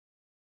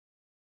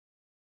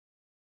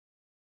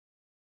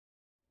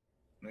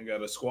They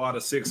got a squad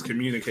of 6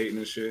 communicating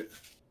and shit.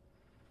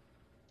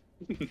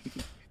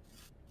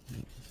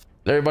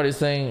 Everybody's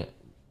saying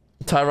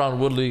Tyron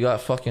Woodley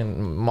got fucking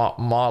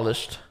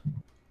demolished.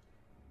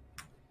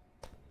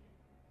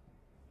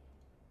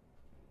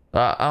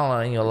 I don't know,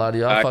 I ain't gonna lie to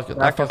you.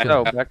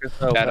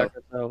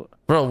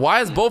 Bro, why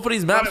is both of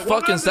these maps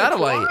fucking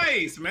satellite?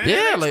 Twice, man?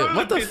 Yeah, they like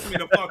what the piss me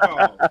the fuck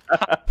off.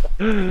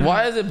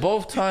 Why is it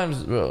both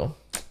times, bro?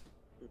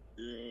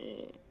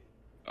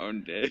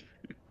 I'm dead.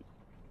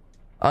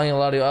 I ain't gonna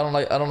lie to you.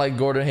 I don't like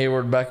Gordon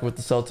Hayward back with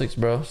the Celtics,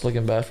 bro. It's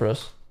looking bad for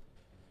us.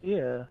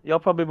 Yeah, y'all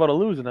probably about to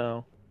lose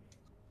now.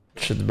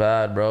 Shit's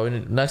bad, bro.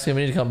 Next game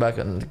we need to come back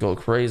and go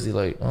crazy.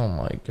 Like, oh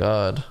my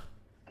god.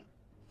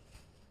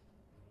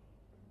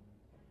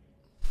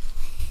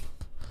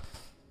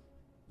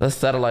 That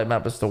satellite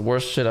map is the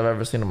worst shit I've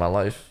ever seen in my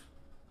life.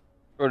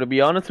 Bro, to be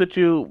honest with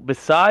you,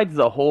 besides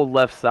the whole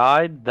left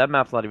side, that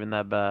map's not even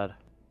that bad.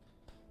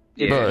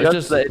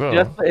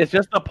 It's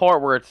just the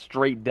part where it's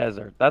straight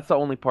desert. That's the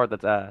only part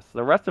that's ass.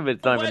 The rest of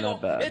it's not even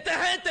that bad.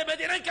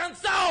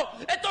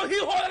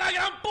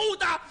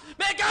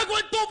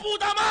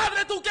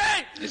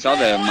 It's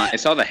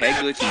all the head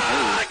glitching.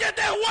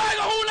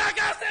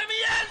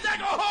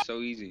 So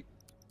easy.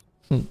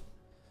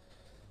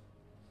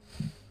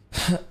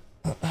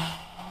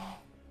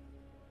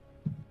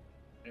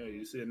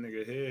 You see a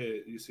nigga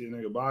head, you see a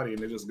nigga body, and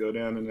they just go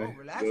down and they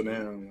go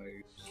down.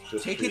 Like,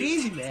 just take it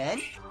easy, man.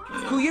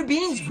 Cool your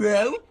beans,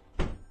 bro.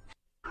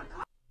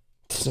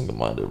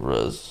 Single-minded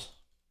res.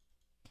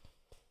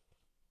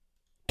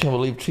 Can't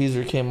believe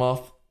Cheezer came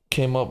up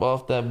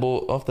off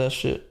that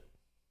shit.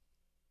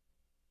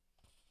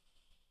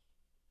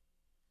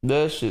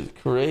 That shit's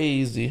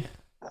crazy.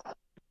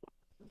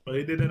 Oh,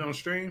 he did it on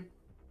stream?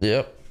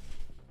 Yep.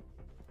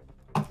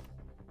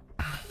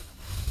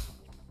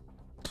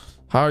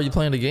 How are you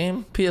playing the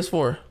game?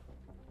 PS4.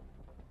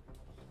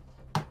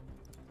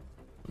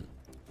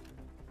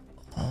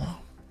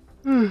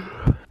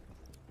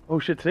 Oh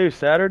shit, today's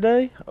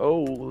Saturday?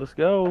 Oh, let's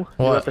go.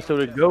 What? New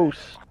episode of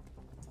Ghost.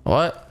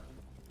 What?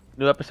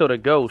 New episode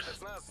of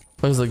Ghost.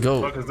 What's the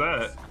Ghost? What the fuck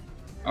is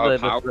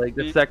that? Like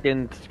the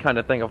second kind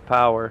of thing of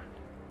Power.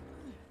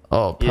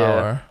 Oh, Power.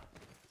 Yeah.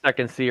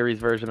 Second series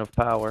version of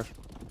Power.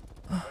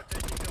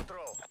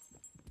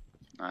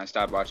 I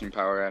stopped watching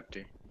Power after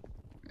it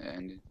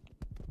ended.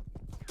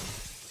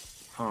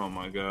 Oh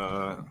my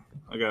god.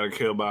 I got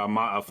killed by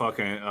a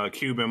fucking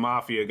Cuban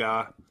mafia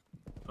guy.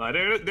 Like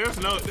there's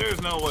no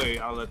way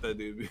I'll let that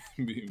dude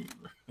beat me,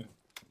 bro.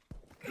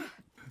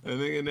 I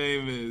think his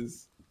name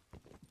is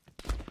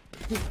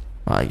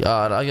my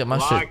god, I get my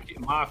shit.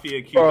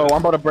 Mafia Cuban. Bro,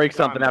 I'm about to break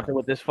something after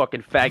what this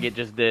fucking faggot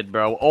just did,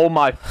 bro. Oh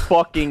my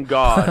fucking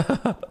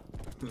god.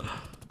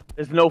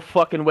 There's no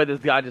fucking way this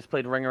guy just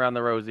played Ring Around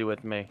the Rosie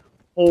with me.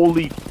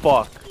 Holy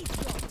fuck.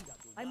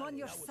 I'm on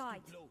your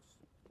side.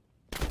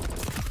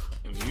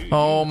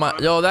 Oh my,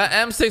 yo, that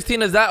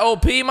M16 is that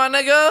OP, my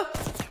nigga?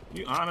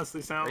 You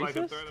honestly sound like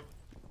a threat of...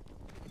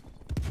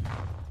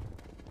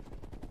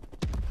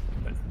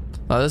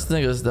 Oh, this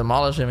nigga's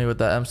demolishing me with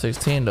that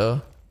M16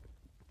 though.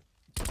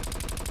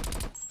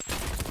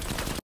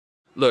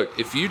 Look,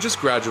 if you just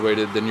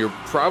graduated, then you're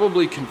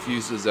probably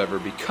confused as ever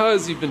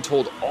because you've been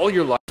told all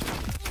your life.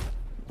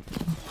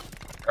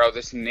 Bro,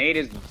 this nade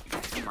is...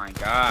 Oh my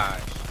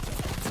gosh.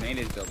 This nade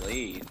is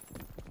delayed.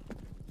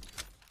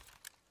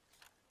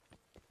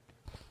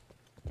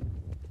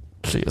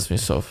 She gets me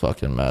so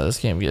fucking mad. This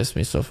game gets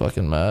me so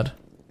fucking mad.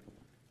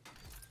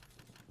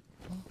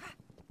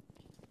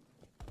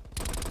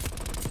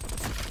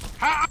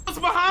 I was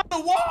behind the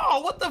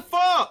wall! What the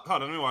fuck?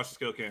 Hold on, let me watch the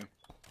skill cam.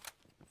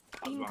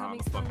 I was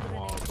behind the fucking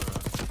wall,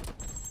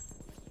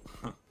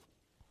 bro.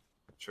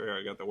 Sure,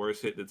 I got the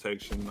worst hit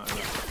detection. What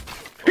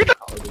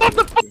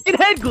the fucking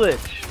head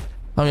glitch?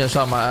 I'm gonna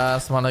shot my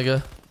ass, my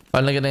nigga.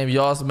 My nigga named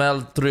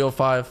Yosmel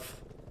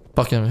 305.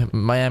 Fucking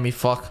Miami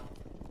fuck.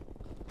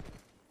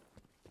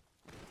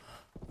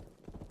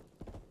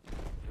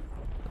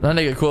 That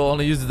nigga cool,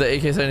 only uses the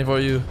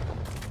AK-74U.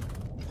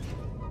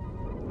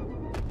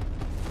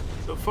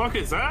 The fuck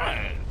is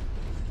that?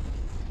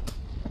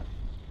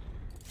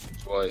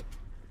 What?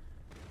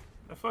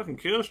 That fucking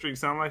kill streak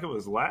sounded like it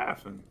was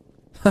laughing.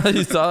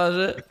 You saw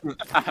that shit?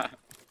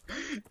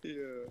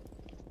 Yeah.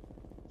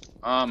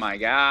 Oh my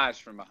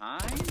gosh, from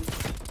behind?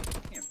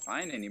 Can't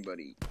find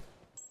anybody.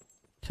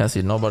 Can't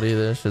see nobody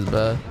either, shit's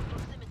bad.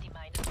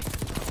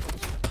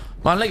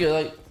 My nigga,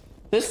 like,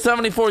 this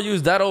 74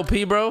 used that OP,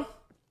 bro?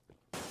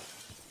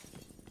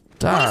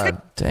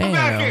 God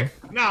damn.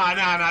 Nah,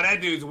 that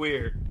dude's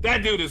weird.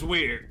 That dude is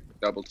weird.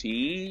 Double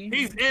team.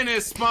 He's in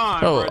his spawn,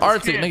 bro.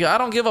 Arctic, nigga, I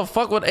don't give a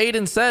fuck what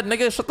Aiden said,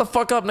 nigga. Shut the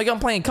fuck up, nigga. I'm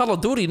playing Call of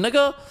Duty,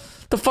 nigga.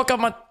 The fuck up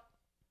my...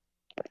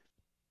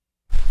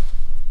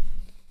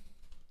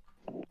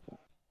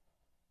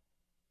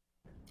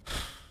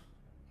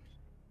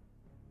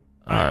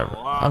 Alright,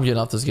 bro. I'm getting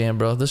off this game,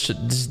 bro. This shit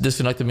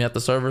disconnected me at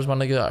the servers, my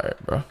nigga.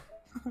 Alright, bro.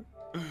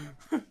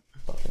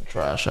 Fucking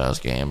trash ass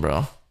game,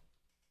 bro.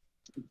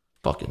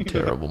 Fucking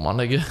terrible, my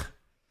nigga.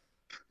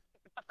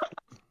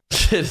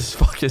 Shit is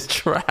fucking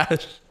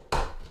trash.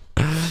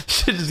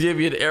 shit just gave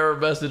me an error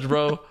message,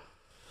 bro.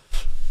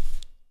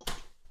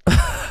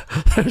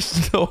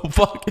 There's no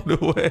fucking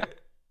way.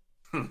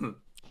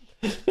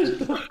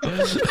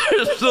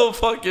 There's no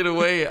fucking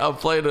way I'm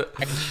playing it.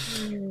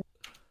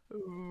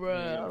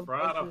 Bro,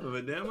 proud of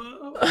a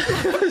demo.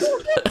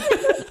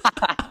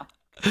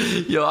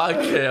 Yo, I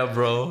can't,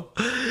 bro.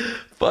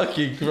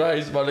 Fucking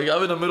Christ, man. Like,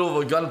 I'm in the middle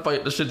of a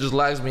gunfight. This shit just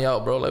lags me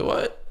out, bro. Like,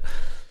 what?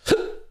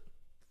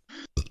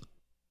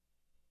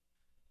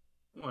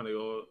 I'm gonna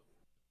go.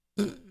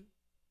 I'm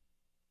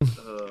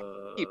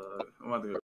gonna go.